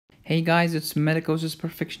Hey guys, it's Medicosis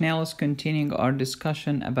Perfectionalis continuing our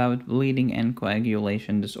discussion about bleeding and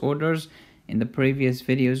coagulation disorders. In the previous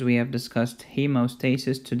videos we have discussed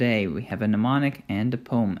hemostasis. Today we have a mnemonic and a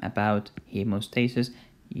poem about hemostasis.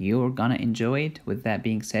 You're gonna enjoy it. With that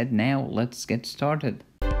being said, now let's get started.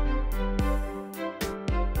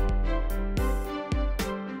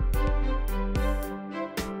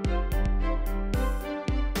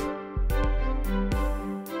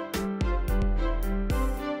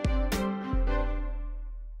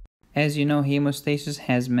 As you know, hemostasis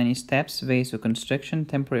has many steps: vasoconstriction,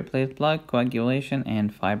 temporary platelet plug, coagulation,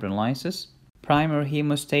 and fibrinolysis. Primary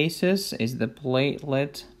hemostasis is the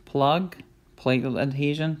platelet plug, platelet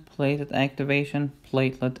adhesion, platelet activation,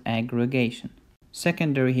 platelet aggregation.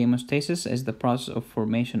 Secondary hemostasis is the process of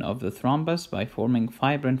formation of the thrombus by forming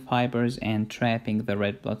fibrin fibers and trapping the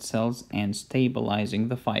red blood cells and stabilizing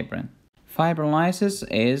the fibrin. Fibrinolysis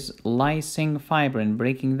is lysing fibrin,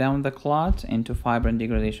 breaking down the clot into fibrin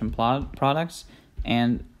degradation products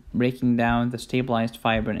and breaking down the stabilized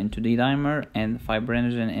fibrin into D-dimer and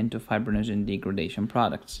fibrinogen into fibrinogen degradation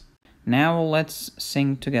products. Now let's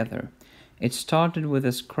sing together. It started with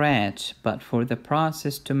a scratch, but for the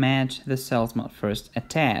process to match, the cells must first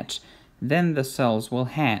attach. Then the cells will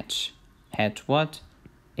hatch. Hatch what?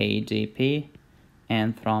 ADP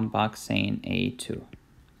and thromboxane A2.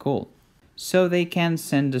 Cool. So they can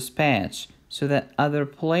send dispatch, so that other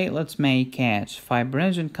platelets may catch.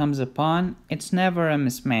 Fibrinogen comes upon, it's never a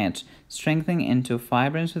mismatch. Strengthening into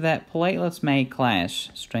fibrin so that platelets may clash.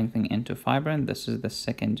 Strengthening into fibrin, this is the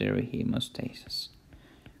secondary hemostasis.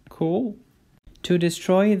 Cool. To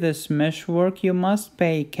destroy this meshwork, you must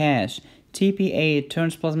pay cash. TPA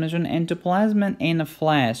turns plasminogen into plasmin in a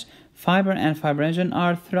flash. Fibrin and fibrinogen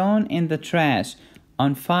are thrown in the trash.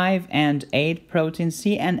 On 5 and 8, protein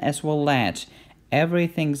C and S will latch.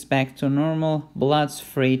 Everything's back to normal, blood's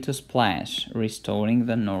free to splash, restoring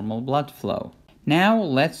the normal blood flow. Now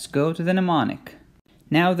let's go to the mnemonic.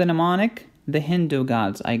 Now the mnemonic, the Hindu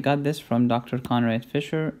gods. I got this from Dr. Conrad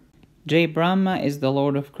Fisher. Jai Brahma is the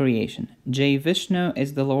Lord of creation. Jai Vishnu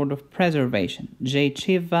is the Lord of preservation. Jai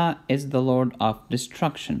Shiva is the Lord of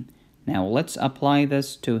destruction. Now let's apply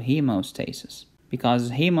this to hemostasis, because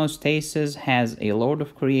hemostasis has a Lord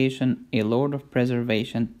of creation, a Lord of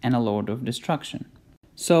preservation, and a Lord of destruction.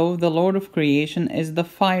 So the Lord of creation is the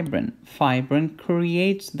fibrin. Fibrin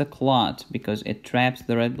creates the clot because it traps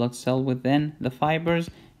the red blood cell within the fibers,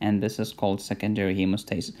 and this is called secondary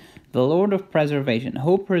hemostasis. The Lord of preservation,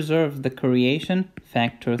 who preserves the creation?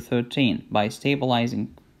 Factor 13, by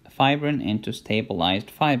stabilizing fibrin into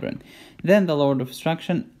stabilized fibrin. Then the Lord of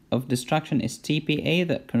destruction is TPA,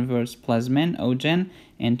 that converts plasmin, ogen,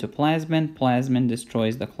 into plasmin. Plasmin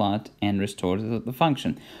destroys the clot and restores the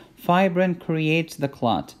function. Fibrin creates the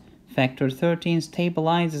clot. Factor 13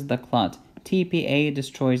 stabilizes the clot. TPA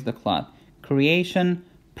destroys the clot. Creation,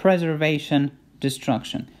 preservation,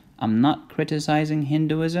 destruction. I'm not criticizing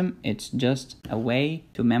Hinduism, it's just a way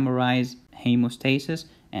to memorize hemostasis,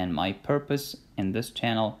 and my purpose in this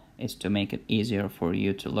channel is to make it easier for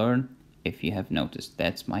you to learn. If you have noticed,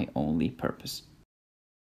 that's my only purpose.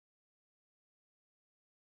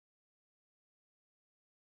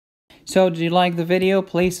 So, did you like the video?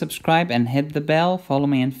 Please subscribe and hit the bell. Follow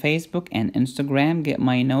me on Facebook and Instagram. Get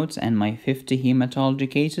my notes and my 50 hematology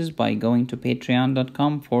cases by going to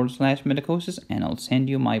patreon.com/medicosis, and I'll send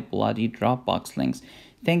you my bloody Dropbox links.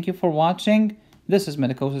 Thank you for watching. This is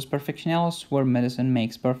Medicosis Perfectionalis, where medicine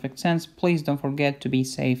makes perfect sense. Please don't forget to be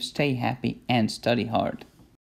safe, stay happy, and study hard.